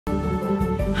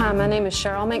Hi, my name is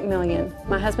Cheryl McMillion.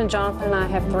 My husband Jonathan and I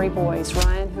have 3 boys.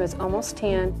 Ryan, who is almost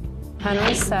 10, Hunter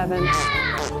is 7,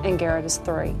 and Garrett is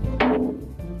 3.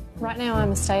 Right now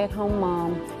I'm a stay-at-home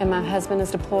mom, and my husband is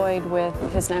deployed with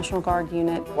his National Guard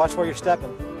unit. Watch where you're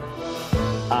stepping.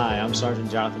 Hi, I'm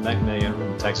Sergeant Jonathan McMillion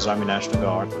from the Texas Army National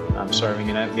Guard. I'm serving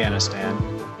in Afghanistan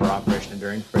for Operation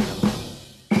Enduring Freedom.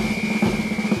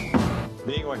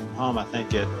 Being away from home, I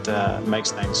think it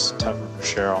makes things tougher for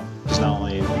Cheryl. She's not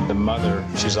only the mother,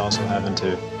 she's also having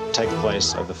to take the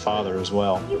place of the father as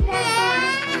well.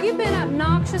 You've been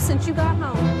obnoxious since you got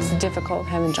home. It's difficult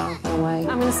having Jonathan away.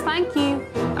 I'm gonna spank you.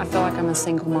 I feel like I'm a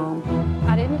single mom.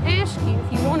 I didn't ask you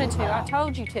if you wanted to. I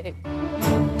told you to.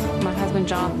 My husband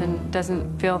Jonathan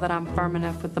doesn't feel that I'm firm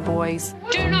enough with the boys.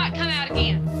 Do not come out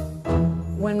again.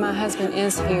 When my husband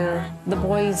is here, the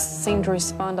boys seem to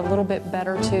respond a little bit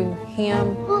better to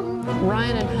him.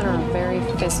 Ryan and Hunter are very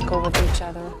physical with each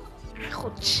other.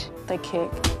 Ouch. They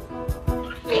kick.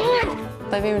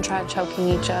 They've even tried choking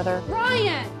each other.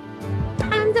 Ryan!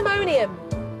 Pandemonium.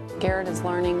 Garrett is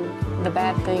learning the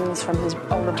bad things from his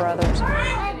older brothers.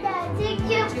 Take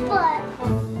your foot.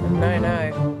 No.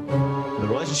 The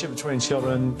relationship between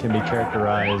children can be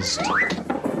characterized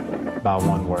by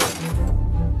one word.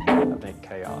 I think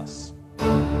chaos.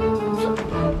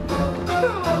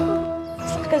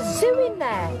 It's like a zoo in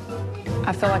there.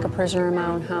 I feel like a prisoner in my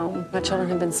own home. My children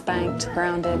have been spanked,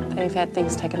 grounded. They've had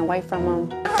things taken away from them.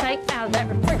 Take out of that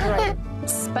refrigerator.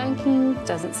 Spanking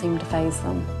doesn't seem to faze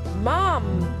them. Mom,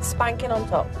 spanking on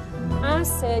top. I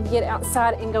said get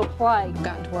outside and go play. I've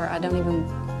gotten to where I don't even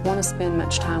want to spend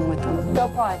much time with them. Go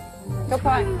play. Go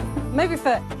play. Move your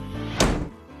foot.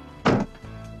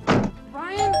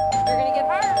 Ryan, you're gonna get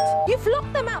hurt. You've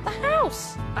locked them out the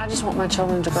house. I just want my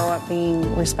children to grow up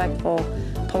being respectful,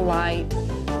 polite,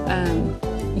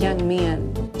 young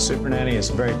men. Supernanny is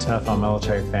very tough on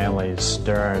military families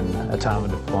during a time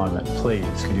of deployment.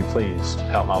 Please, could you please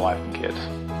help my wife and kids?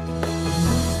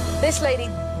 This lady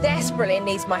desperately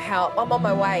needs my help. I'm on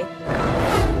my way.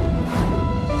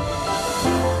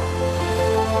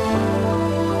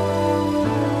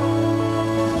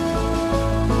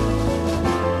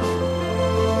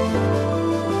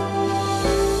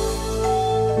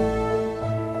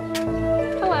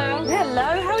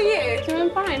 Hello, how are you? Doing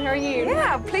fine, how are you?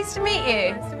 Yeah, pleased to meet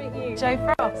you. Nice to meet you. Joe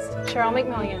Frost. Cheryl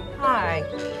McMillion. Hi.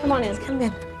 Come on in. Come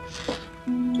in.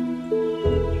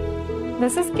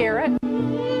 This is Garrett. I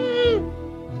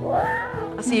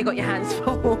see you got your hands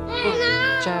full.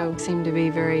 Joe seemed to be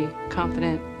very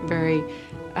confident, very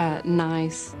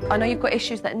nice. I know you've got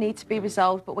issues that need to be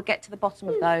resolved, but we'll get to the bottom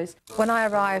of those. When I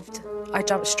arrived, I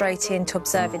jumped straight into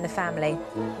observing the family.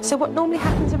 So what normally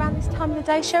happens around this time of the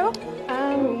day, Cheryl?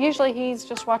 Usually he's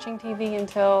just watching TV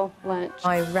until lunch.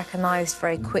 I recognised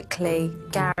very quickly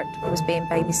Garrett was being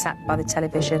babysat by the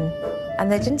television,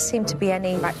 and there didn't seem to be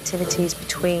any activities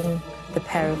between the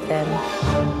pair of them.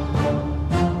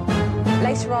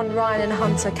 Later on, Ryan and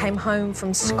Hunter came home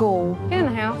from school. Get in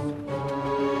the house.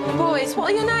 Boys,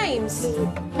 what are your names?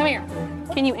 Come here.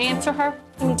 Can you answer her?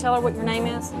 Can you tell her what your name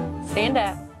is? Stand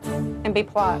up and be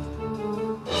polite.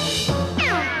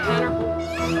 Hunter.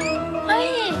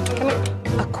 Come here.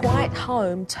 A quiet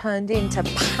home turned into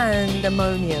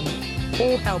pandemonium.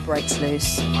 All hell breaks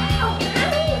loose.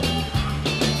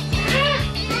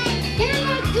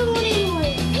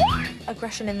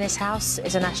 Aggression in this house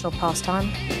is a national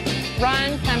pastime.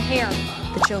 Ryan, come here.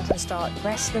 The children start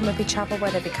wrestling with each other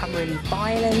where they become really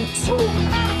violent.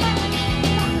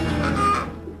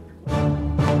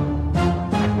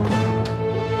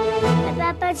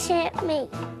 Papa hit me.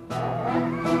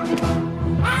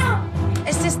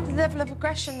 Is this the level of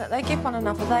aggression that they give one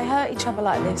another? They hurt each other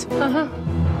like this? Uh-huh.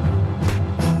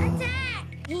 Attack!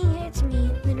 He hits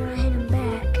me, then I hit him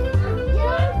back.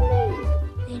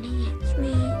 Then he hits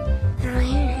me, then I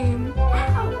hit him.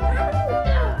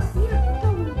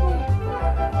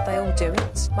 They all do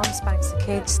it. Mum spanks the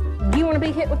kids. Do you want to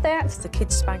be hit with that? The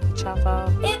kids spank each other.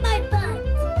 Hit my butt.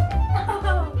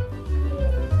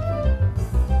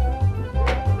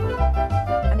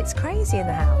 And it's crazy in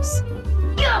the house.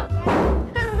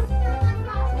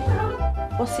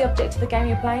 What's the object of the game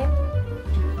you're playing?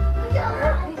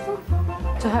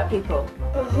 To hurt people.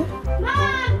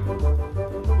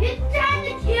 Mom! You're trying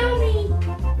to kill me!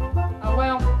 Oh,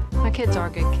 well. My kids are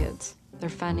good kids. They're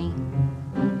funny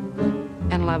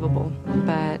and lovable,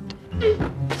 but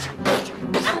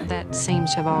that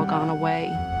seems to have all gone away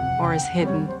or is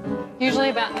hidden. Usually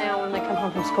about now when they come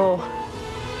home from school,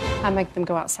 I make them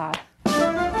go outside.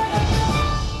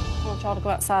 I want y'all to go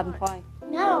outside and play.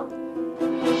 No.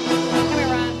 Come here,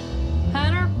 Ryan.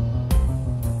 Hunter.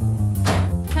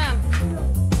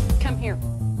 Come here.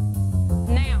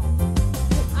 Now.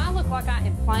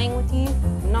 playing with you,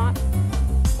 not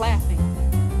laughing.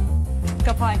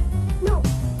 Go play. No.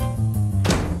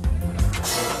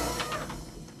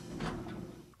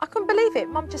 I couldn't believe it.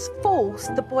 Mum just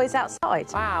forced the boys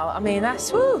outside. Wow, I mean,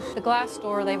 that's woo. The glass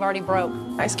door they've already broke.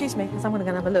 Excuse me, because I'm going to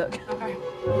go and have a look. Okay.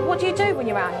 What do you do when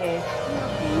you're out here?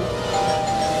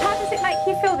 How does it make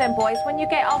you feel then, boys, when you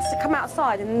get asked to come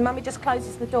outside and Mummy just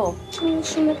closes the door?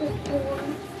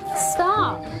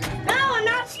 Stop. No, I'm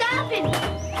not stopping.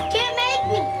 Can't make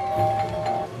me.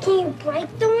 Can you break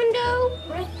the window?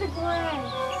 Break the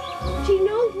glass. She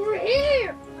knows we're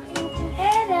here.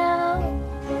 Hello.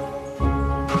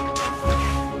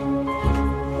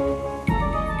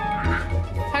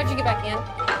 How'd you get back in?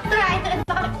 Right, I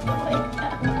thought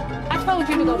I told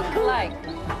you to go play.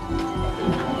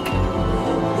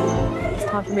 It's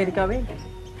time for me to go in.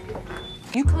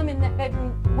 You come in that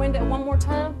bedroom window one more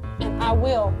time, and I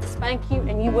will spank you,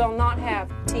 and you will not have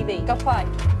TV. Go play.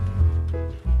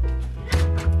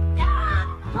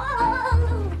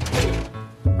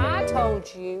 I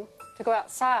told you to go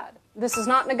outside. This is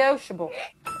not negotiable.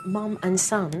 Mum and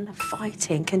son are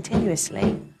fighting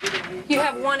continuously. You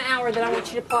have 1 hour that I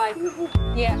want you to play.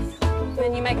 Yes.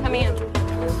 Then you may come in.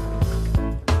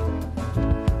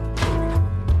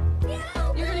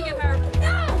 You're gonna get hurt.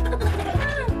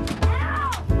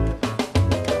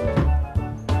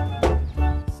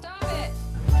 Stop it.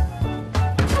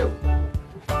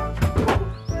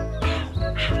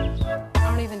 I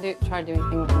don't even try to do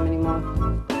anything with them anymore.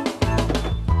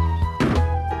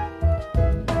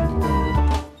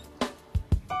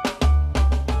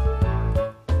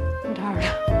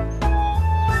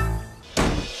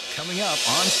 Coming up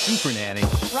on Supernanny,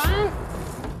 Ryan?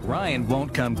 Ryan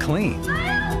won't come clean.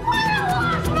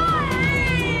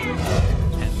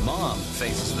 And Mom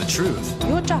faces the truth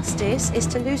Your justice is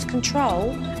to lose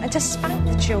control and to spank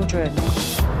the children.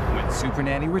 when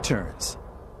Supernanny returns.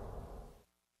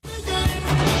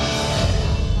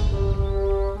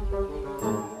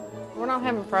 We're not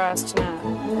having fries tonight.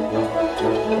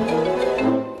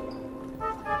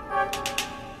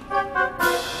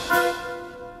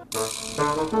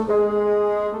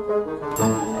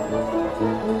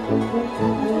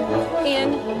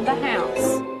 In the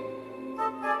house.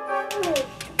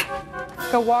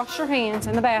 Go wash your hands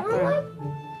in the bathroom.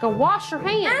 Go wash your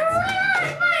hands.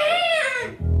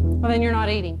 Well, then you're not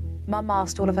eating. Mum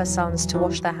asked all of her sons to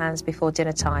wash their hands before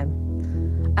dinner time,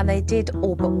 and they did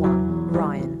all but one,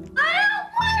 Ryan.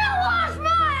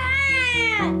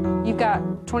 You've got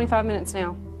 25 minutes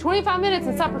now. 25 minutes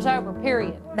and supper's over,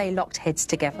 period. They locked heads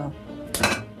together.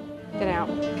 Get out.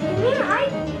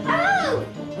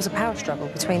 It was a power struggle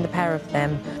between the pair of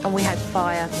them, and we had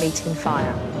fire meeting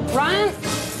fire. Ryan!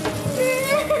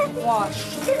 Wash.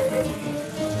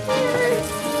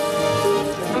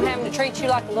 I'm having to treat you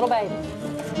like a little baby.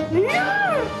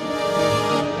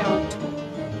 Don't.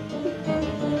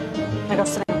 Now go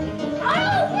sit down.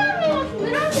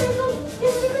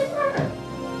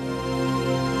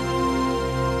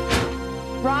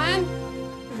 Ryan?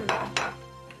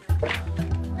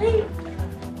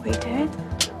 What are you doing?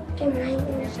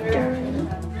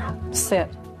 Sit.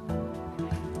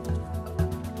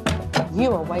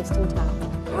 You are wasting time.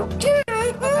 Okay,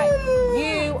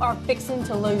 you are fixing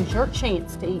to lose your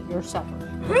chance to eat your supper.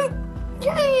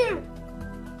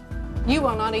 You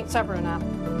will not eat supper tonight.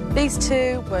 These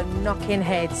two were knocking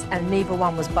heads, and neither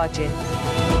one was budging.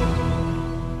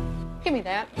 Give me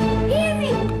that.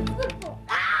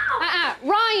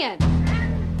 Ryan!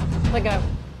 Let go.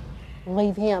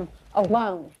 Leave him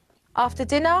alone. After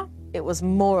dinner, it was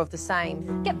more of the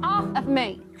same. Get off of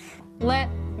me. Let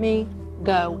me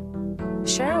go.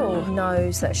 Cheryl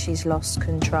knows that she's lost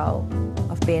control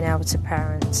of being able to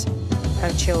parent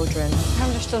her children.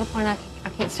 I'm just to the point I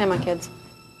can't stand my kids.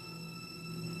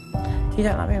 You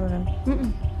don't like being with them?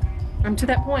 Mm-mm. I'm to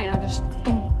that point. I just...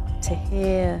 To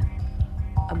hear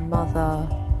a mother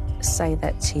say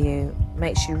that to you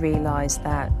makes you realise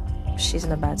that she's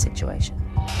in a bad situation.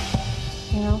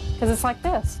 You know, because it's like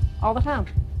this all the time.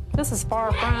 This is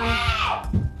far from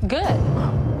good.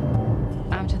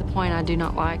 I'm to the point I do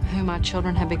not like who my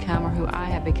children have become or who I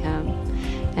have become.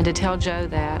 And to tell Joe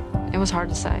that, it was hard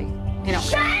to say. You know.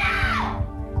 Shut up!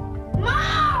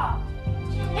 Mom!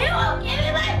 You won't give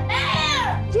me my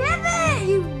hair! Give it,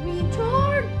 you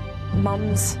retard!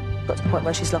 Mum's got to the point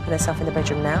where she's locking herself in the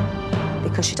bedroom now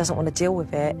because she doesn't want to deal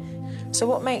with it. So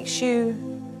what makes you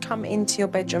come into your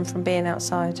bedroom from being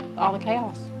outside? All the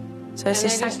chaos. So is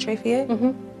this sanctuary for you?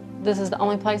 Mm-hmm. This is the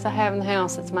only place I have in the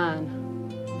house that's mine.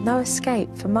 No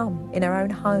escape for Mum in her own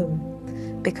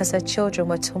home because her children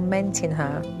were tormenting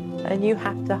her, and you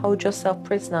have to hold yourself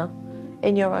prisoner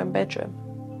in your own bedroom.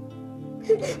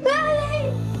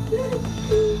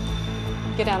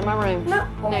 Get out of my room. No.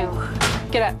 Now.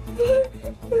 Get up.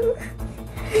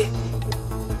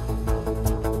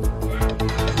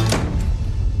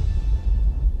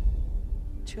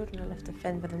 Children are left to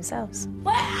fend for themselves.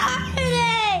 Where are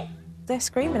they? They're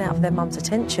screaming out for their mum's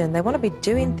attention. They want to be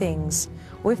doing things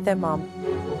with their mum.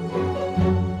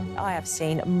 I have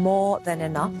seen more than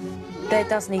enough. There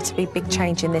does need to be big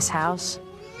change in this house.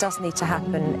 Does need to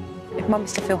happen if mum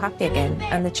is to feel happy again,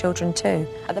 and the children too.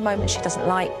 At the moment, she doesn't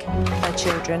like her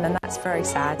children, and that's very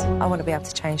sad. I want to be able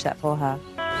to change that for her.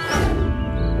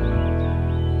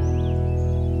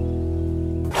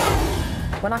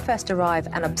 When I first arrive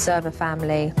and observe a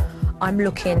family, I'm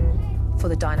looking for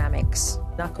the dynamics.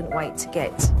 I couldn't wait to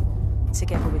get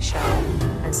together with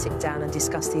Cheryl and sit down and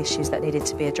discuss the issues that needed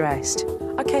to be addressed.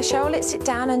 OK, Cheryl, let's sit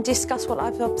down and discuss what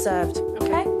I've observed,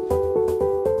 OK?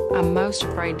 I'm most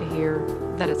afraid to hear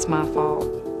that it's my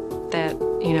fault, that,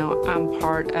 you know, I'm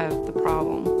part of the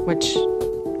problem, which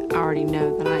I already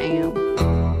know that I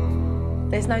am.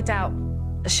 There's no doubt,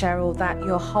 Cheryl, that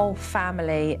your whole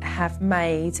family have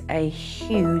made a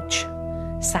huge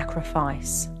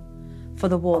sacrifice for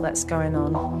the war that's going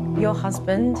on. Your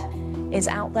husband is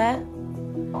out there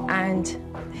and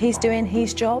he's doing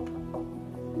his job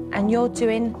and you're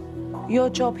doing your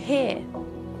job here.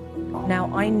 Now,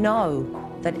 I know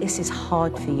that this is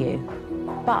hard for you,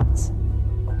 but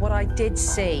what I did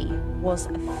see was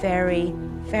very,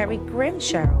 very grim,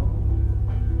 Cheryl.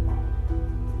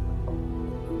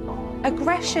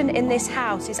 Aggression in this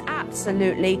house is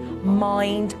absolutely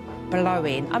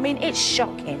mind-blowing. I mean, it's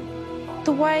shocking.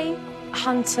 The way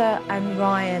Hunter and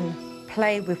Ryan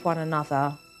play with one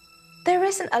another, there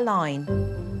isn't a line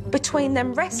between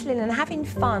them wrestling and having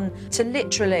fun to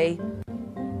literally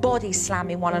body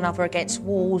slamming one another against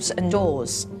walls and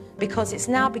doors, because it's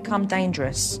now become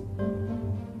dangerous.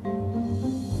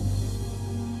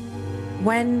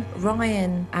 When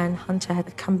Ryan and Hunter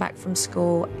had come back from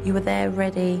school, you were there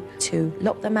ready to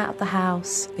lock them out of the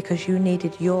house because you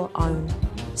needed your own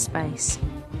space.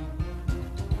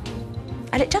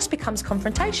 And it just becomes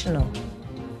confrontational.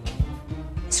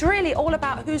 It's really all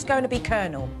about who's going to be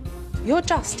colonel. Your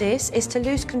justice is to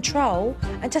lose control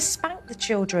and to spank the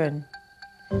children.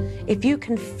 If you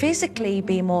can physically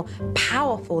be more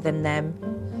powerful than them,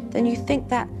 then you think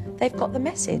that they've got the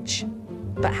message.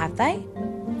 But have they?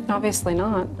 Obviously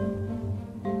not.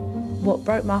 What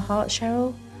broke my heart,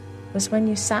 Cheryl, was when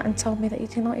you sat and told me that you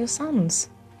didn't like your sons.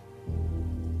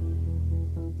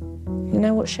 You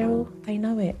know what, Cheryl? They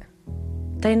know it.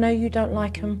 They know you don't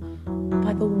like them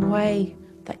by the way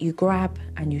that you grab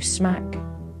and you smack.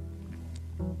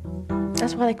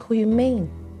 That's why they call you mean.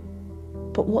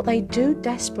 But what they do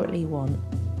desperately want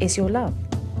is your love.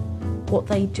 What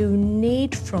they do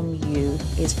need from you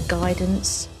is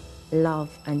guidance, love,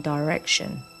 and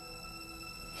direction.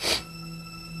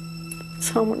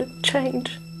 So I want to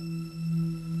change.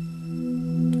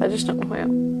 I just don't know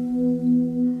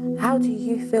how. How do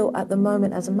you feel at the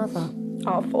moment as a mother?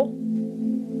 Awful.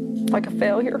 Like a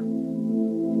failure.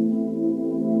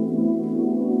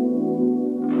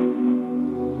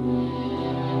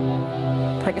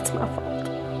 Like it's my fault.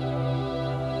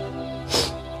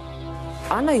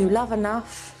 I know you love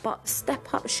enough, but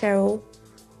step up, Cheryl,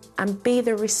 and be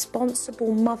the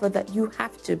responsible mother that you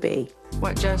have to be.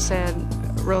 What Joe said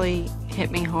really hit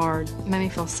me hard. It made me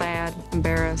feel sad,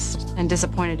 embarrassed, and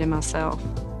disappointed in myself.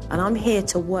 And I'm here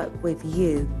to work with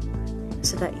you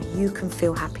so that you can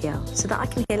feel happier, so that I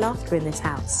can hear laughter in this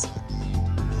house.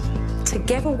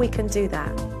 Together we can do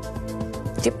that.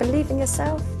 Do you believe in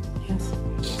yourself? Yes.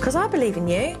 Because I believe in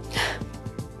you.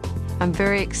 I'm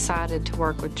very excited to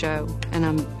work with Joe, and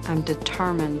I'm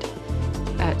determined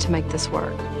to make this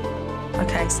work.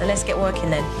 Okay, so let's get working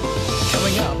then.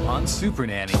 Coming up on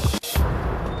Supernanny,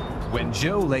 when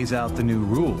Joe lays out the new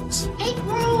rules, 8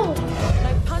 rules.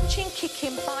 No punching,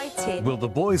 kicking, biting. will the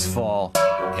boys fall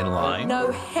in line?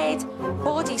 No head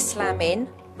body slamming.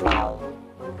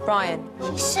 Brian.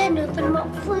 She said nothing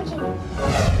about flicking.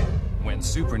 When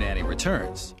Supernanny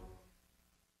returns,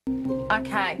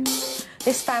 Okay,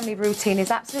 this family routine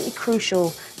is absolutely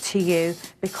crucial to you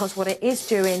because what it is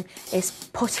doing is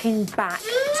putting back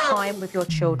time with your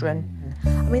children.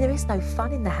 I mean, there is no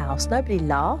fun in the house. Nobody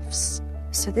laughs.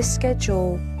 So this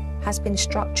schedule has been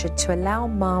structured to allow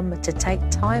mum to take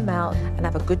time out and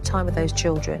have a good time with those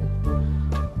children.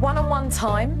 One-on-one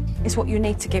time is what you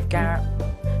need to give Garrett.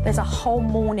 There's a whole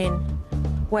morning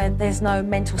where there's no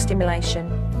mental stimulation.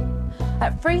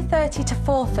 At 3:30 to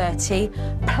 4:30,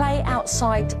 play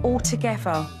outside all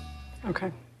together.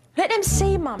 Okay. Let them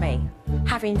see Mummy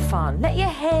having fun. Let your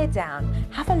hair down.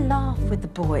 Have a laugh with the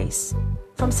boys.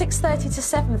 From 6:30 to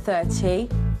 7:30,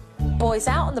 boys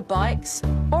out on the bikes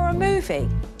or a movie.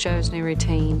 Joe's new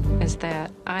routine is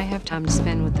that I have time to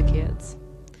spend with the kids,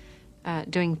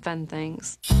 doing fun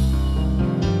things.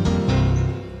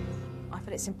 I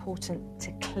feel it's important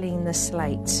to clean the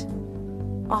slate.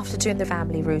 After doing the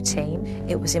family routine,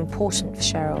 it was important for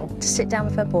Cheryl to sit down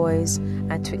with her boys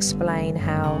and to explain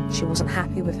how she wasn't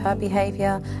happy with her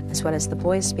behaviour as well as the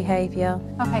boys' behaviour.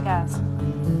 Okay, guys.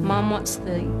 Mom wants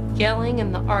the yelling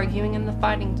and the arguing and the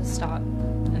fighting to stop.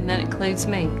 And that includes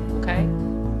me, okay?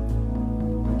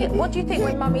 What do you think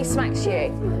when Mummy smacks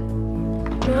you?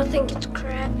 I think it's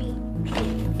crappy.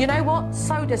 You know what?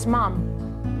 So does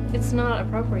Mum. It's not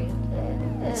appropriate.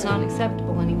 It's not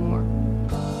acceptable anymore.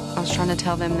 I was trying to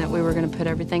tell them that we were going to put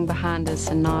everything behind us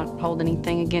and not hold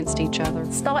anything against each other.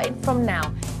 Starting from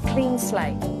now, clean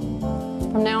slate.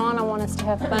 From now on, I want us to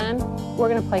have fun. We're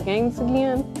going to play games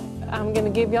again. I'm going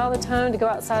to give y'all the time to go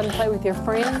outside and play with your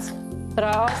friends, but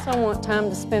I also want time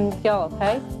to spend with y'all,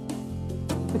 okay?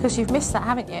 Because you've missed that,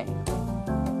 haven't you?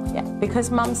 Yeah, because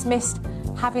Mum's missed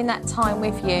having that time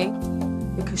with you.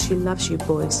 Because she loves you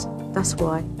boys, that's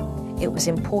why. It was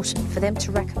important for them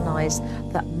to recognise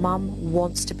that Mum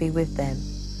wants to be with them.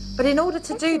 But in order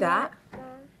to do that,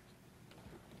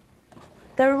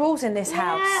 there are rules in this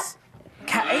house.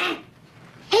 Okay?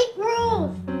 Hate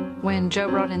rules. When Joe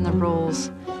brought in the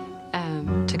rules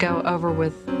to go over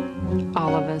with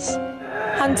all of us,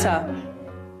 Hunter.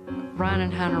 Ryan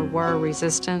and Hunter were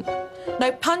resistant.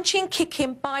 No punching,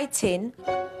 kicking, biting,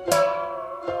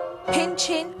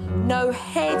 pinching, no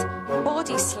head,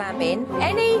 body slamming.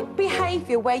 Any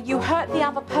behaviour where you hurt the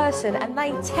other person and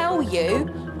they tell you,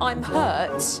 I'm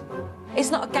hurt,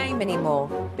 is not a game anymore.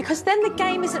 Because then the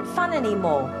game isn't fun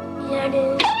anymore. Yeah, it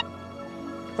is.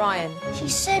 Ryan. She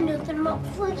said nothing about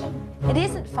flicking. It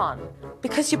isn't fun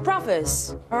because you're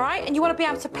brothers, all right? And you want to be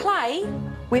able to play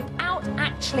without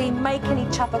actually making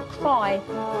each other cry.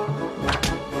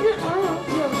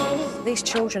 These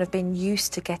children have been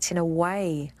used to getting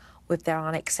away with their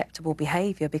unacceptable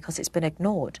behaviour because it's been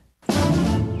ignored.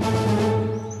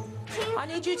 I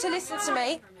need you to listen to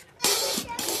me.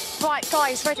 Right,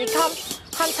 guys, ready? Come,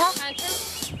 Hunter.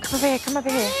 Come over here, come over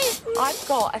here. I've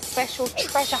got a special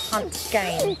treasure hunt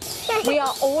game. We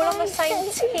are all on the same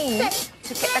team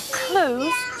to get the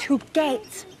clues to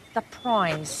get the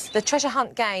prize. The treasure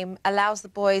hunt game allows the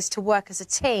boys to work as a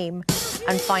team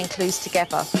and find clues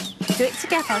together. Do it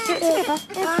together, do it together.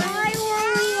 I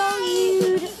want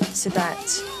you. So that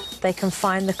they can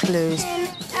find the clues. An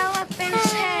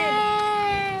elephant's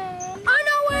head. I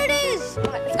know where it is.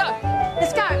 Right, let's go.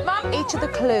 Let's go, Mum. Each of the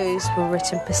clues were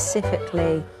written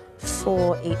specifically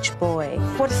for each boy.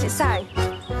 What does it say?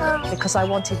 Because I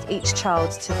wanted each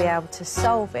child to be able to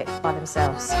solve it by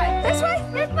themselves. This way.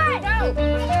 This way. Go.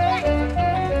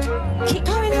 Keep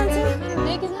going, Hunter.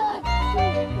 Big as hell.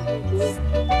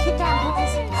 Keep going,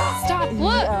 boys. Stop,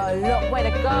 look. Look, way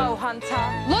to go, Hunter.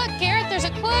 Look, Garrett, there's a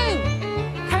clue.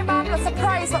 Come on, lots of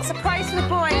praise for the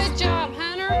boys. Good job,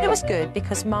 Hunter. It was good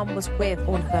because Mum was with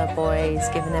all of her boys,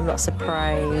 giving them lots of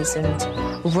praise and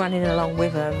running along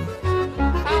with them.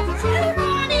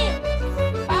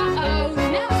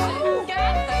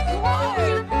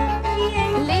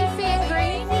 Leafy and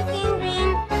green.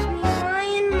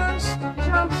 Ryan must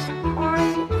jump on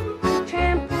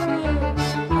trampoline.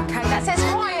 Okay, that says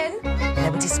Ryan. They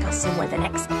were discussing where the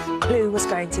next clue was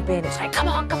going to be, and it's like, come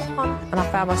on, come on. And I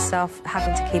found myself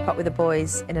having to keep up with the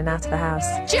boys in and out of the house.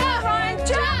 Jump, Ryan,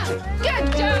 jump.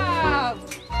 Good job.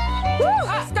 Woo,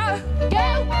 let's go.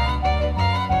 Go.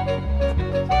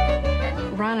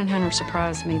 Ryan and Hunter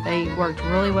surprised me. They worked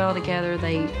really well together.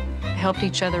 They helped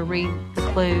each other read the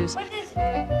clues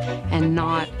and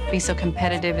not be so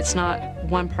competitive. It's not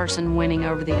one person winning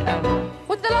over the other.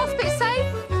 What did the last bit say?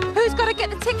 Who's got to get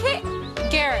the ticket?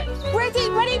 Garrett. Ready,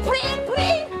 ready, put it in, put it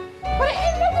in. Put it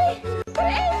in, ready. Put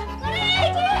it in. Put it in.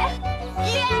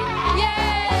 Yeah.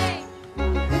 Yay!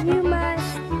 You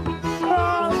must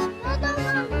crawl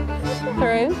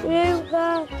Through through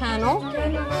the panel.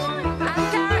 And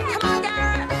Garrett, come on,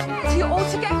 Garrett. So you're all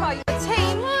together, you're a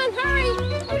team. Come on, hurry.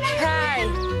 Okay.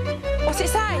 What's it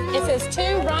say? It says to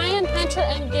Ryan, Hunter,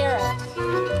 and Garrett.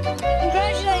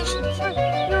 Congratulations.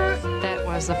 That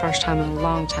was the first time in a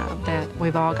long time that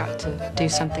we've all got to do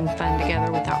something fun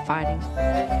together without fighting.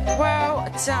 Well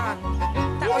done.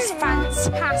 That was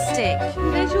fantastic.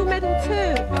 There's your medal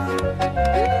too.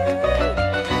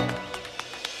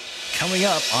 Coming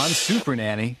up on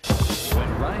Supernanny, when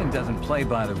Ryan doesn't play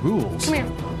by the rules, Come here.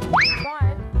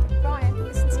 Ryan,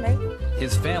 listen to me.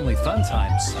 his family fun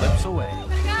time slips away.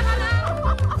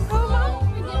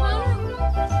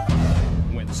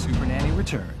 Supernanny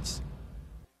returns.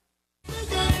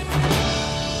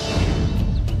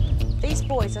 These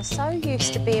boys are so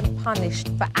used to being punished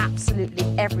for absolutely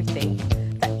everything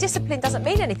that discipline doesn't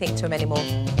mean anything to them anymore.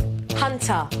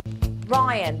 Hunter,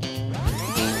 Ryan,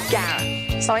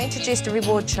 Garrett. So I introduced a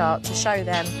reward chart to show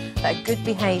them that good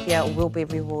behaviour will be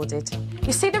rewarded.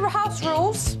 You see the house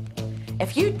rules?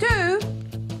 If you do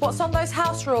what's on those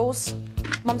house rules,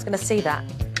 Mum's going to see that.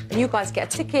 And you guys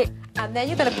get a ticket, and then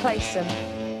you're going to place them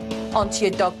onto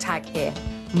your dog tag here.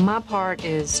 My part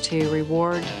is to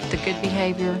reward the good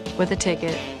behavior with a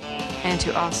ticket and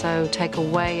to also take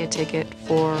away a ticket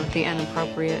for the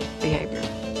inappropriate behavior.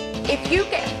 If you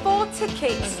get 4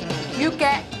 tickets, you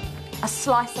get a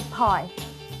slice of pie.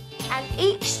 And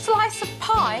each slice of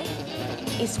pie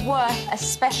is worth a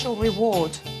special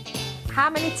reward. How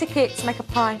many tickets make a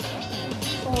pie?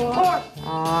 4.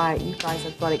 All right, you guys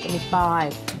have got it. Give me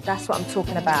 5. That's what I'm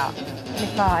talking about. Give me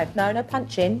 5. No, no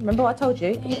punching. Remember what I told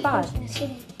you? Give me 5. Give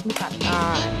me 5. All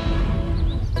right.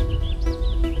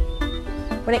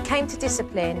 When it came to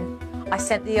discipline, I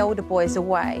sent the older boys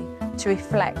away to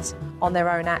reflect on their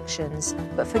own actions.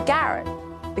 But for Garrett,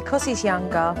 because he's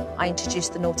younger, I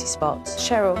introduced the naughty spots.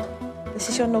 Cheryl, this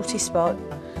is your naughty spot.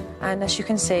 And as you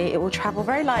can see, it will travel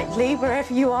very lightly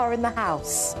wherever you are in the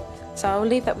house. So I'll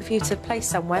leave that with you to place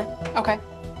somewhere. Okay.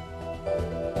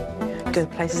 Good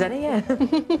place as any, yeah.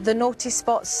 The naughty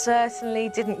spot certainly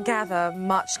didn't gather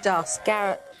much dust.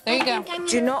 Garrett, there you go.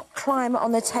 Do not climb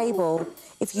on the table.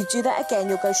 If you do that again,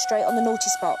 you'll go straight on the naughty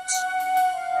spot.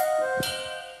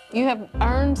 You have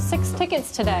earned 6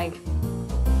 tickets today.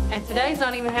 And today's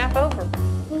not even half over.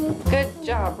 Good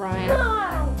job, Ryan.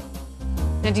 No.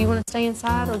 Now, do you want to stay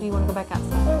inside or do you want to go back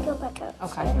outside? I'm gonna go back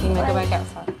outside. Okay, you may go back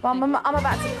outside. Well, I'm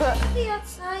about to put... Be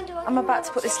outside. I'm about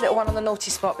to put this little one on the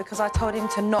naughty spot because I told him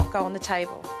to not go on the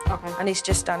table. Okay. And he's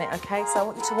just done it, OK? So I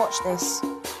want you to watch this.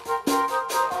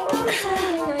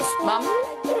 Mum?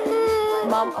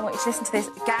 Mum, I want you to listen to this.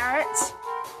 Garrett,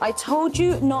 I told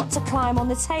you not to climb on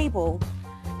the table,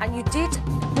 and you did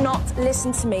not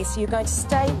listen to me, so you're going to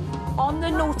stay on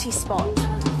the naughty spot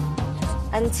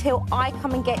until I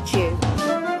come and get you.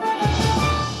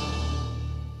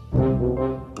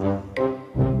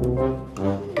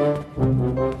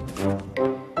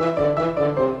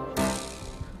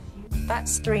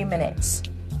 That's 3 minutes.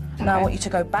 Okay. Now I want you to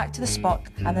go back to the spot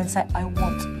and then say, I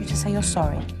want you to say you're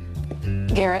sorry.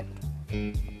 Garrett,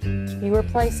 you were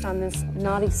placed on this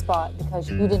naughty spot because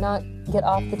you did not get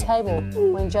off the table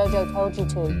when JoJo told you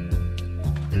to.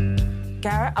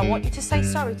 Garrett, I want you to say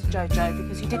sorry to JoJo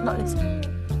because you did not listen.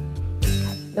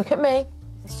 Okay. Look at me.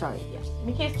 Say sorry. Yes. Give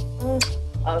me a kiss.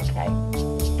 Okay.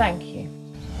 Thank you.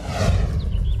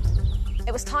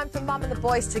 It was time for Mum and the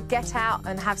boys to get out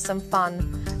and have some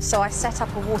fun, so I set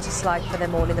up a water slide for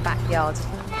them all in the backyard.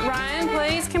 Ryan,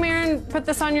 please come here and put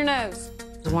this on your nose.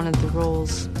 One of the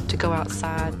rules to go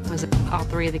outside was that all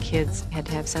 3 of the kids had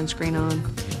to have sunscreen on.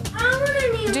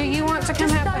 Do you want to come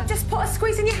have fun? Just put a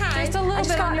squeeze in your hand. Just a little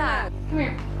bit on your nose. Come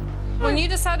here. When you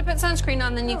decide to put sunscreen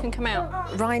on, then you can come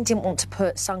out. Ryan didn't want to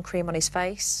put sun cream on his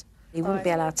face. He wouldn't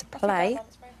be allowed to play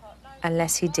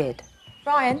unless he did.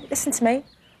 Ryan, listen to me.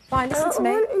 Ryan, listen to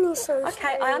me.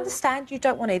 OK, I understand you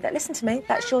don't want either. Listen to me.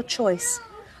 That's your choice.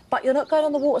 But you're not going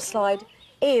on the water slide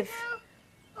if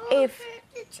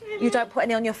you don't put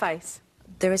any on your face.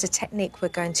 There is a technique we're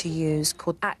going to use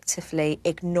called actively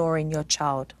ignoring your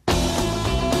child.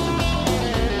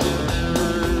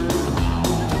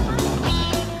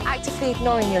 Actively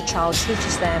ignoring your child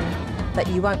teaches them that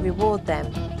you won't reward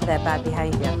them for their bad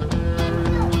behaviour.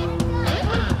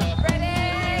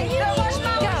 Ready? Go, watch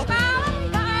Mum,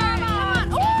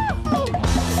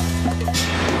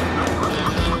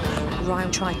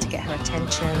 Ryan tried to get her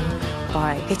attention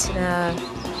by hitting her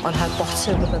on her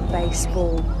bottom of a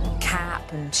baseball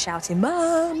cap and shouting,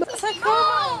 Mum! It's like,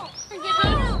 oh!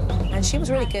 And she was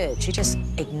really good. She just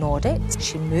ignored it.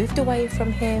 She moved away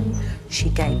from him. She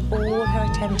gave all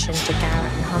her attention to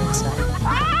Garrett and Hunter.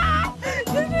 Ah!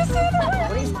 Did you see that?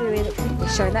 What he's doing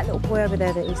is showing that little boy over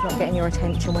there that he's not getting your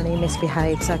attention when he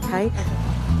misbehaves, OK?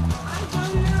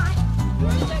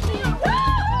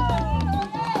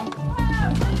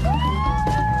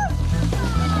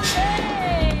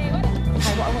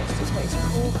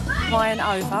 Ryan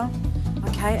over,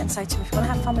 OK, and say to him, if you want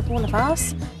to have fun with all of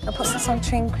us, I'll put some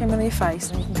sunscreen cream on your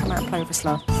face and you can come out and play with us,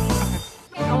 love.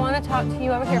 I want to talk to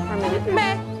you over here for a minute.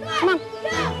 Come on.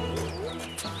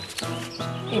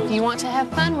 If you want to have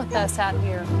fun with us out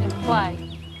here and play,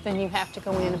 then you have to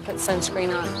go in and put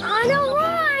sunscreen on. I know,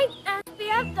 right?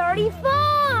 SPF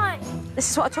 35. This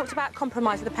is what I talked about,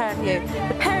 compromise with the pair of you.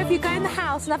 The pair of you go in the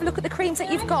house and have a look at the creams that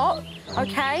you've got,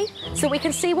 OK? So we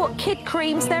can see what kid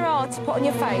creams there are to put on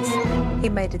your face. He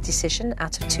made a decision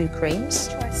out of 2 creams.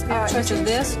 Choice of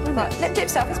this. Right, lip dip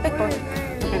self, it's big boy.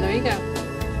 Okay, there you go.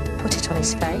 Put it on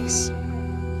his face,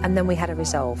 and then we had a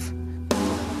resolve.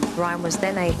 Ryan was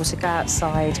then able to go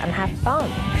outside and have fun.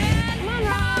 Come on,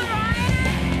 Ryan!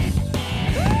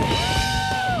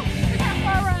 Look how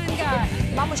far Ryan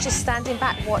got. Mum was just standing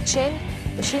back watching,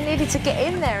 but she needed to get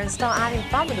in there and start having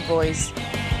fun with the boys.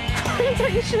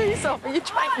 Take your shoes off, are you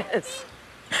trainers?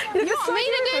 You want me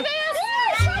to do this?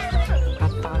 I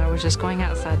thought I was just going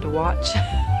outside to watch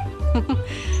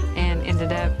and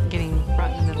ended up getting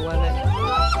right in the middle of it.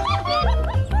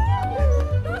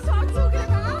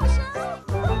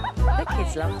 The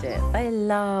kids loved it. They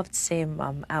loved seeing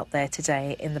Mum out there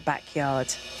today in the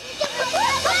backyard.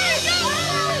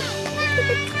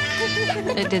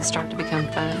 It did start to become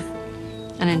fun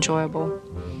and enjoyable,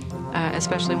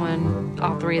 especially when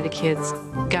all 3 of the kids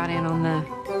got in on the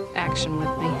action with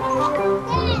me.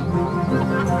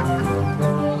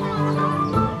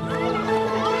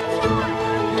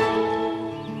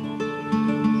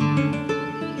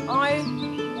 I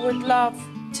would love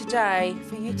today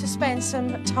for you to spend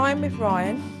some time with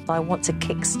Ryan. I want to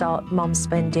kickstart Mum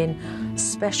spending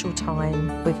special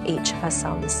time with each of her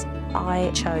sons.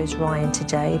 I chose Ryan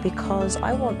today because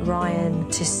I want Ryan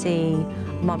to see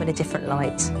Mum in a different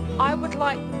light. I would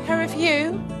like the pair of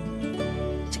you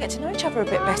to get to know each other a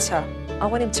bit better. I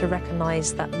want him to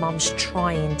recognise that Mum's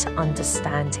trying to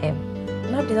understand him.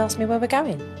 Nobody's asked me where we're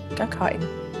going. Go-karting.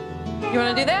 You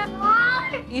want to do that?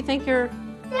 You think you're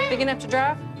big enough to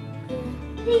drive?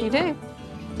 You do.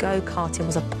 Go-karting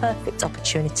was a perfect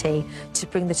opportunity to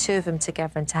bring the 2 of them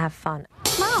together and to have fun.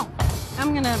 Come on.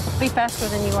 I'm going to be faster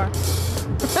than you are.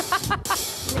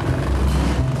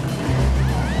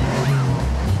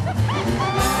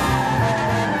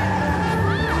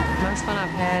 Most fun I've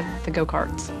had, the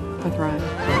go-karts with Ryan.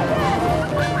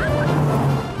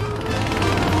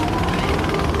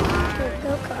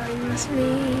 Go-karting with me.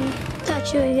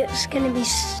 Thought it was going to be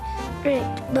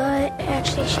strict, but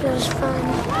actually she was fun.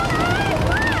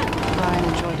 I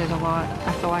enjoyed it a lot.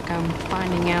 I feel like I'm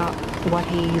finding out what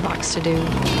he likes to do.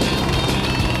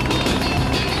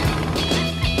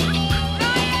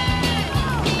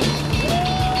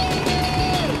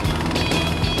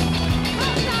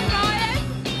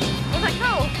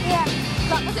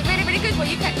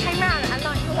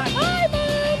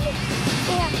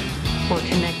 We're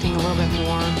connecting a little bit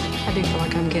more. I do feel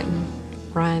like I'm getting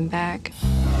Ryan back.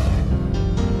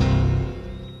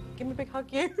 Give me a big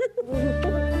hug, you.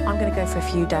 I'm going to go for a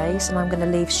few days and I'm going to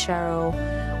leave Cheryl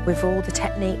with all the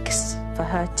techniques for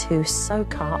her to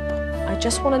soak up. I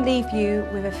just want to leave you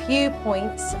with a few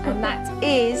points, and that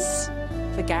is,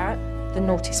 for Garrett, the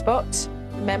naughty spot.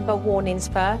 Remember, warnings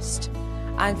first.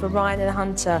 And for Ryan and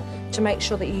Hunter, to make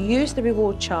sure that you use the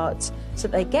reward charts so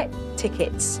that they get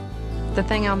tickets. The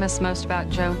thing I'll miss most about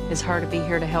Jo is her to be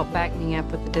here to help back me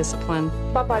up with the discipline.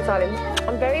 Bye-bye, darling.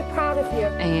 I'm very proud of you.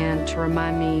 And to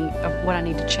remind me of what I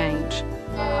need to change.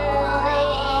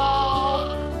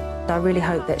 I really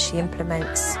hope that she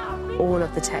implements all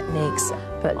of the techniques,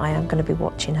 but I am going to be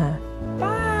watching her.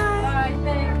 Bye.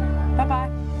 Bye-bye.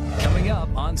 Coming up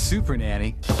on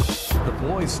Supernanny, the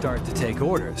boys start to take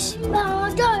orders.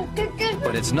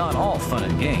 But it's not all fun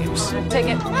and games. Take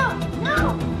it.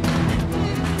 No!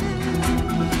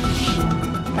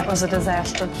 That was a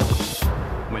disaster.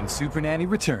 When Supernanny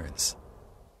returns.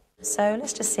 So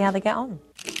let's just see how they get on.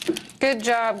 Good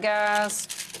job, guys.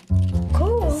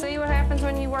 Cool. See what happens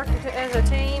when you work as a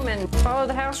team and follow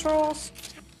the house rules?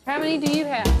 How many do you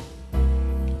have?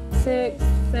 6,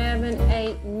 7,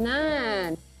 8,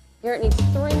 9. Garrett needs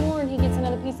 3 more and he gets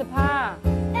another piece of pie.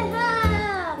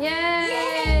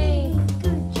 Yay!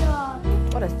 Good job.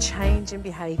 What a change in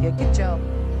behaviour. Good job.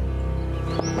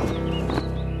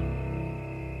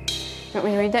 Want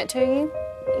me to read that to you?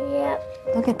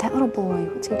 Yep. Look at that little boy.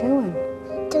 What's he doing?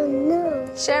 Don't know.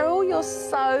 Cheryl, you're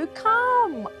so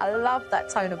calm. I love that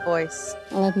tone of voice.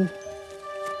 I love you.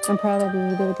 I'm proud of you.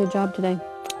 You did a good job today.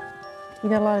 You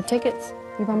got a lot of tickets.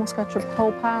 You've almost got your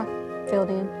whole pie filled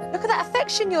in. Look at that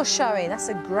affection you're showing. That's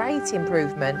a great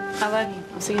improvement. I love you.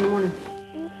 I'll see you in the morning.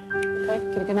 Okay?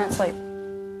 Get a good night's sleep.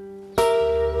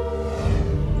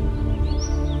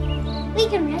 We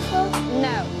can wrestle.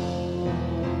 No.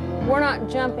 We're not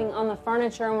jumping on the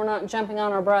furniture and we're not jumping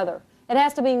on our brother. It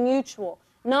has to be mutual,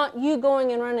 not you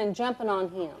going and running and jumping on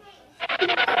him.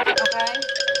 Okay?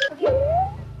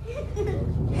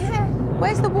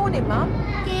 Where's the warning, Mum?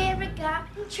 Garrett got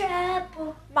in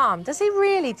trouble. Mum, does he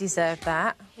really deserve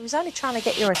that? He was only trying to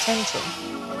get your attention.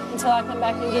 until I come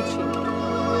back and get you.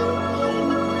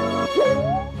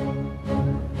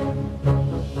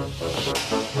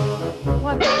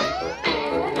 What?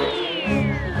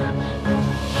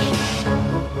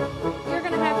 You're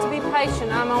gonna have to be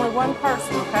patient. I'm only one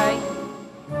person, okay?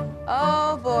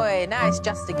 Oh boy, now it's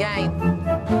just a game.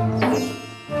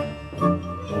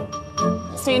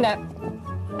 Stand up.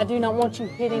 I do not want you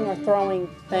hitting or throwing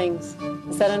things.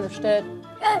 Is that understood?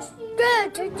 Yes,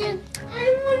 good. Can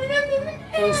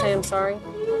you say I'm sorry?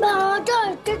 No,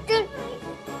 good.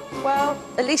 Well,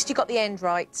 at least you got the end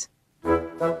right.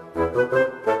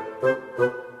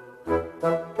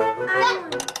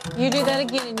 You do that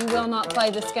again and you will not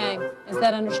play this game. Is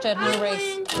that understood, honey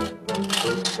Reese?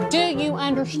 Do you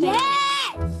understand?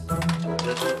 Yes!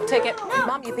 Ticket. No.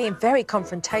 Mum, you're being very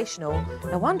confrontational.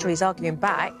 No wonder he's arguing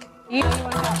back. You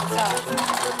want to stop.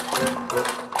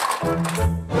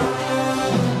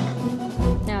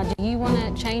 Now, do you want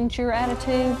to change your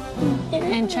attitude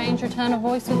and change your tone of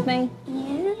voice with me?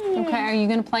 Yeah. Okay, are you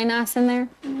going to play nice in there?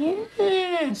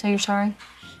 Yeah. So you're sorry?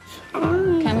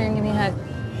 Come here and give me a hug.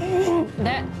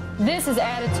 This is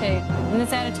attitude, and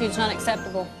this attitude is not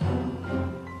acceptable.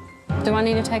 Do I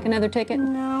need to take another ticket?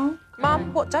 No.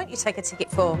 Mum, what don't you take a ticket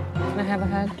for? Can I have a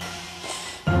hug?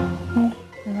 Can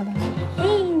I have a hug?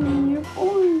 Hey, man, you're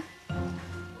boring.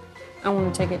 I want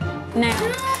a ticket. Now.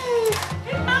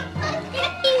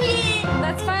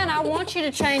 That's fine. I want you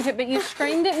to change it, but you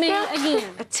screamed at me again.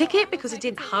 A ticket because he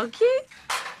didn't hug you?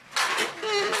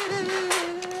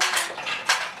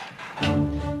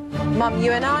 Mum,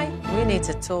 you and I, we need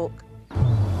to talk.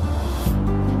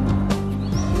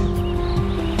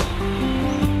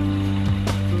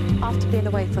 After being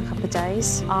away for a couple of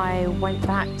days, I went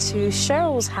back to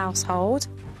Cheryl's household.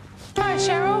 Hi,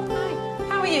 Cheryl. Hi.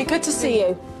 How are you? Good to see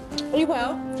you. Are you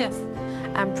well? Yes.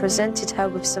 And presented her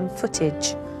with some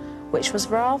footage, which was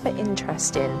rather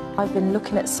interesting. I've been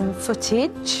looking at some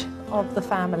footage of the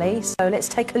family, so let's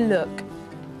take a look.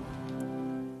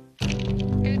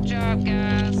 Good job,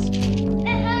 guys. Yay!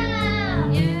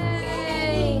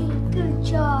 Good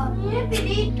job.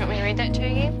 Yippity. You want me to read that to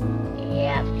you?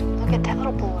 Yep. Look at that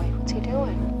little boy. What's he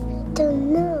doing?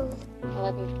 Don't know. I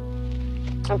love you.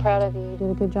 I'm proud of you. You did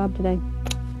a good job today.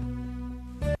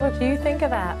 What do you think of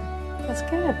that? That's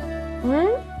good. Hmm?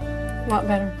 A lot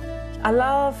better. I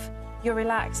love your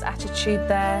relaxed attitude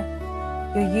there.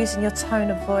 You're using your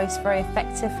tone of voice very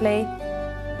effectively.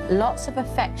 Lots of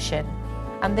affection.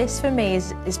 And this, for me,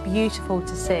 is beautiful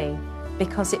to see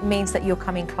because it means that you're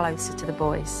coming closer to the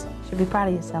boys. You should be proud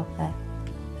of yourself there.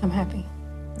 I'm happy.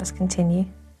 Let's continue.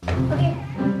 Okay.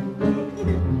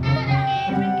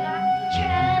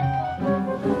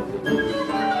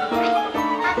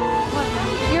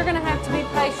 You're going to have to be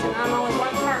patient. I'm only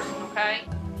one person, okay?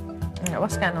 Yeah,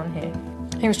 what's going on here?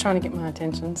 He was trying to get my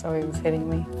attention, so he was hitting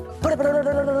me.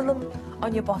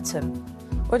 On your bottom.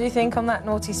 What do you think on that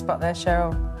naughty spot there,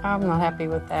 Cheryl? I'm not happy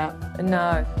with that.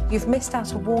 No. You've missed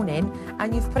out a warning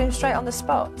and you've put him straight on the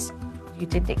spot. You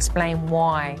didn't explain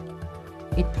why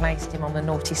you'd placed him on the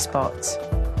naughty spot.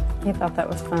 He thought that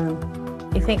was fun.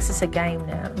 He thinks it's a game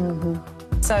now. Mm-hmm.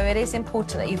 So it is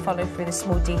important that you follow through the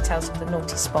small details of the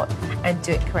naughty spot and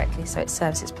do it correctly so it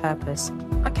serves its purpose.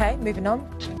 Okay, moving on.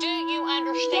 Do you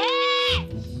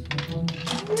understand?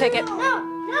 Ticket. No.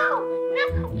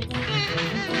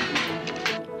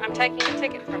 I'm taking your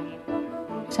ticket from you.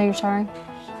 So you're sorry?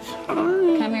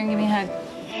 Come here and give me a hug.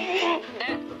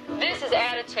 This is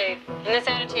attitude, and this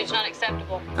attitude is not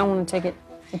acceptable. I want a ticket.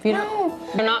 If you don't,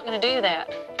 you're not going to do that.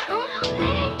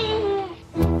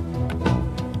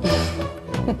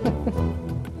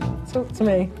 So to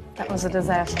me, that was a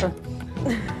disaster.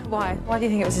 Why? Why do you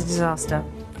think it was a disaster?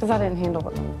 Because I didn't handle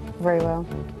it very well.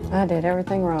 I did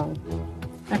everything wrong.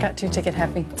 I got 2 ticket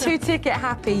happy. 2 ticket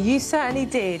happy, you certainly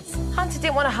did. Hunter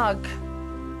didn't want a hug.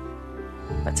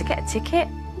 But to get a ticket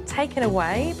taken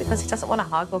away because he doesn't want to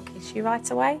hug or kiss you right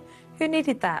away, who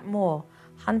needed that more,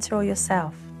 Hunter or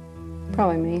yourself?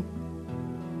 Probably me.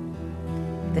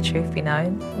 The truth be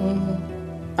known.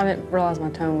 Mm-hmm. I didn't realize my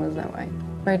tone was that way.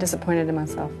 Very disappointed in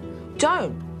myself.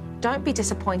 Don't be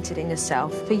disappointed in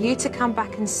yourself. For you to come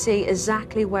back and see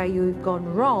exactly where you've gone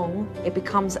wrong, it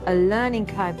becomes a learning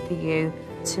curve for you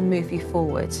to move you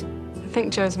forward. I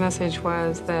think Joe's message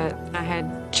was that I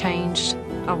had changed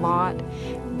a lot,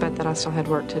 but that I still had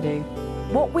work to do.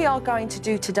 What we are going to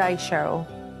do today, Cheryl,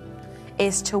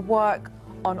 is to work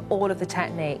on all of the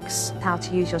techniques, how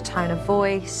to use your tone of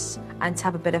voice and to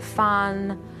have a bit of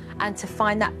fun and to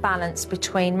find that balance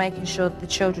between making sure that the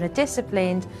children are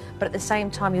disciplined, but at the same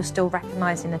time you're still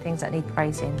recognising the things that need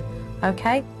praising.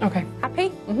 Okay? Okay. Happy?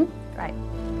 Mm-hmm. Great.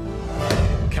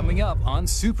 Coming up on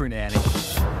Supernanny.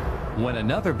 When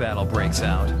another battle breaks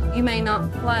out, You may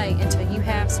not play until you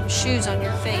have some shoes on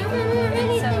your feet.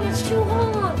 It's too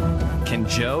hot. can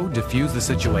Joe defuse the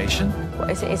situation? What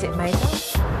is it? Is it made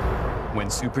up? When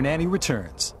Supernanny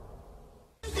returns.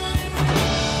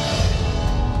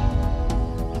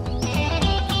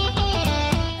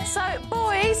 So,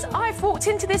 boys, I've walked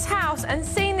into this house and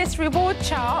seen this reward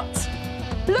chart.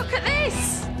 Look at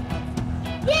this!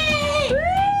 Yay!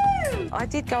 Woo! I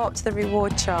did go up to the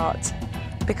reward chart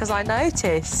because I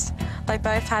noticed they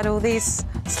both had all these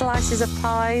slices of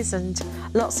pies and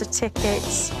lots of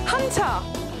tickets. Hunter,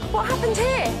 what happened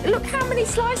here? Look how many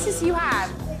slices you have.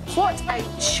 What a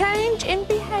change in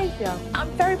behaviour. I'm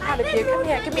very proud of you. Come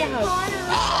here, give me a hug.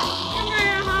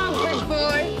 Big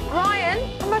boy.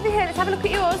 Ryan, come over here, let's have a look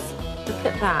at yours. Look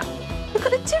at that. Look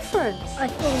at the difference. I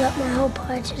filled up my whole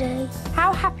pie today.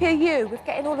 How happy are you with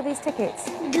getting all of these tickets?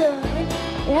 Good.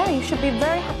 Yeah, you should be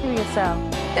very happy with yourself.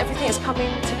 Everything is coming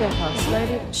together,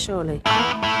 slowly but surely.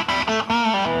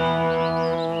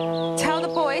 Tell the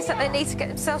boys that they need to get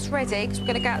themselves ready because we're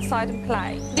going to go outside and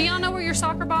play. Do y'all know where your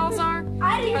soccer balls are?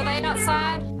 Are they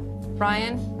outside?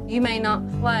 Ryan, you may not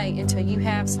play until you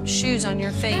have some shoes on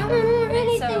your feet. I don't want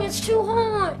anything. It's too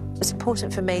hot. It's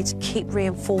important for me to keep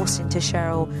reinforcing to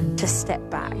Cheryl to step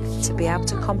back, to be able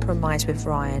to compromise with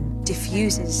Ryan,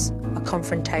 diffuses a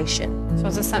confrontation. So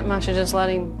is this something I should just let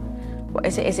him? What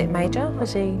is it? Is it major?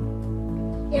 Has he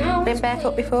Yeah, been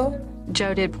barefoot before?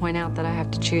 Joe did point out that I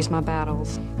have to choose my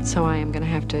battles, so I am going to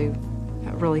have to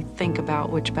really think about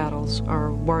which battles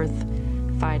are worth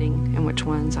fighting and which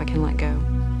ones I can let go.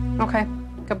 Okay,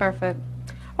 go barefoot.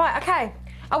 Right, okay.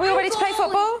 Are we all ready to play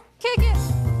football? Kick it.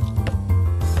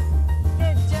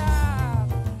 Good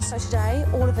job. So today,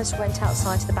 all of us went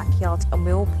outside to the backyard and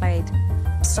we all played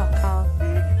soccer.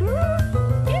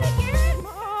 Get it, Garrett. Come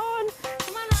on.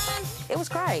 Come on, Ryan. It was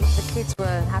great. The kids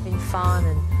were having fun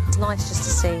and it's nice just to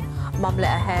see Mum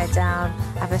let her hair down,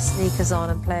 have her sneakers on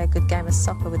and play a good game of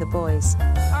soccer with the boys.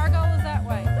 Our goal is that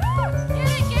way.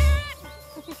 Get it, Garrett.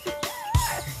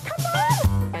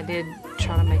 I did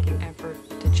try to make an effort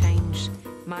to change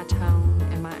my tone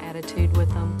and my attitude with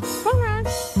them. Come on, Ryan.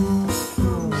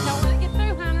 Don't let it get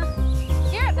through, Hunter.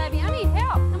 Garrett, baby, I need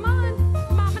help. Come on.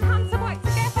 Mom and Hunter work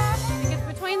together. It gets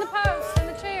between the post and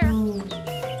the chair.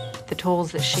 The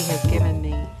tools that she has given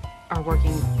me are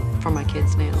working for my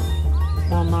kids now.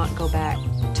 Will not go back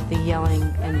to the yelling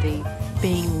and the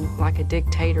being like a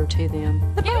dictator to them.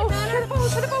 The ball, the ball,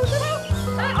 the ball, the ball.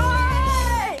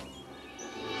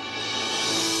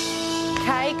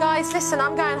 Okay, guys, listen,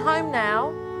 I'm going home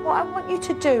now. What I want you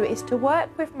to do is to work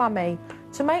with Mummy,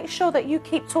 to make sure that you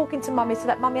keep talking to Mummy so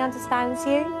that Mummy understands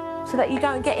you, so that you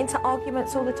don't get into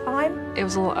arguments all the time. It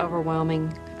was a little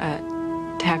overwhelming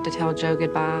to have to tell Joe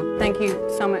goodbye. Thank you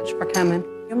so much for coming.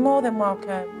 You're more than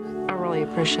welcome. I really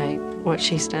appreciate what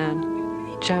she's done.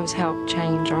 Joe's helped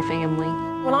change our family.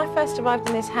 When I first arrived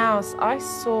in this house, I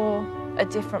saw a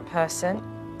different person.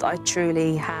 I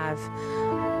truly have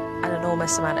an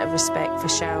enormous amount of respect for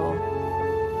Cheryl.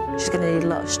 She's going to need a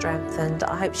lot of strength, and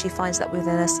I hope she finds that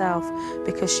within herself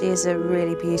because she is a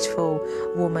really beautiful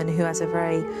woman who has a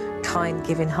very kind,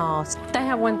 giving heart. They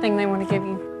have one thing they want to give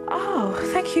you. Oh,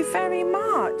 thank you very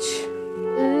much.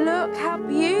 Look how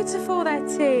beautiful that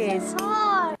is.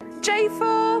 Hot. J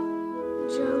for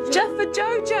Jojo. J for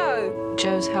Jojo.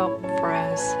 Joe's help for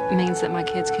us means that my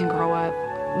kids can grow up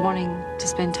wanting to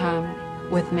spend time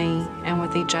with me and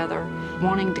with each other,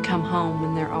 wanting to come home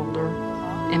when they're older,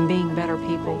 and being better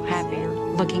people, happier,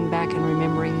 looking back and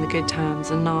remembering the good times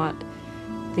and not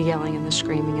the yelling and the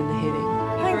screaming and the hitting.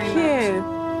 Thank you.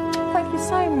 Thank you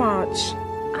so much.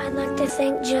 I'd like to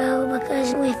thank Joe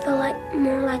because we feel like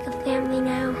more like a family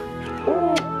now.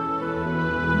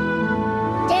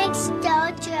 Thanks,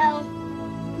 Jojo.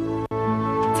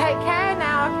 Take care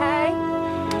now, okay?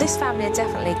 This family are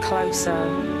definitely closer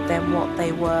than what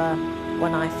they were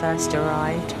when I first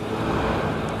arrived.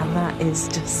 And that is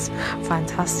just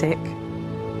fantastic.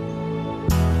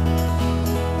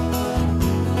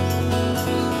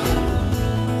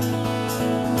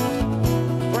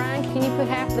 Brian, can you put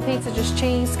half the pizza just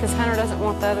cheese? Because Hunter doesn't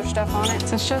want the other stuff on it.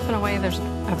 Since Joe's been away, there's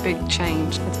a big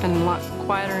change. It's been a lot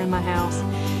quieter in my house,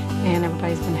 and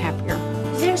everybody's been happier.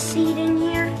 Is there a seed in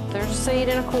here? There's a seed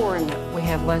and a core in it. We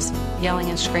have less yelling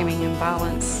and screaming and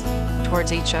violence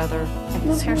towards each other.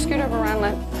 Here, scoot over around,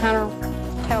 let Hunter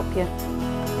help you.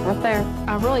 Right there.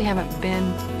 I really haven't been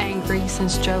angry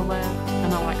since Joe left,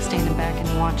 and I like standing back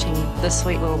and watching the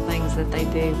sweet little things that they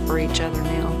do for each other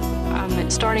now. I'm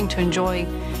starting to enjoy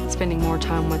spending more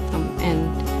time with them,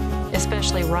 and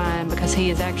especially Ryan, because he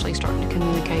is actually starting to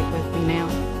communicate with me now.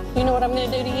 You know what I'm going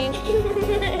to do to you? You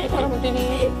know what I'm going to do to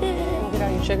you? I'm going to get out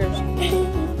of your sugars.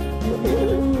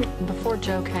 Before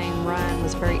Joe came, Ryan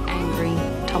was very angry,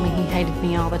 told me he hated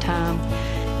me all the time.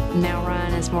 Now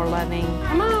Ryan is more loving.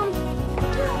 Come on.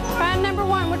 Find number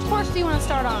 1. Which horse do you want to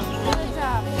start on? Good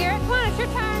job. Garrett, come on, it's your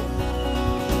turn.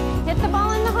 Hit the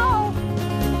ball in the hole.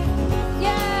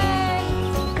 Yay!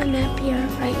 I'm happier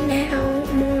right now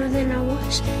more than I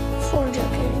was before Joe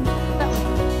came.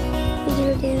 We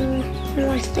get to do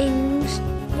more things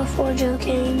before Joe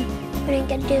came. I didn't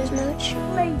get to do as much.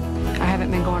 I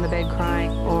haven't been going to bed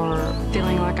crying or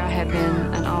feeling like I have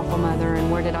been an awful mother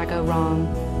and where did I go wrong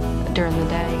during the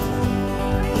day.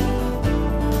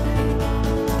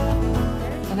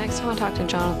 The next time I talk to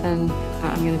Jonathan,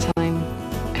 I'm going to tell him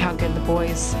how good the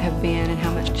boys have been and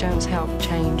how much Joe's helped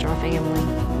change our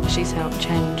family. She's helped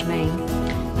change me.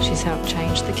 She's helped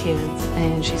change the kids,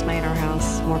 and she's made our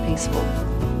house more peaceful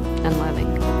and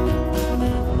loving.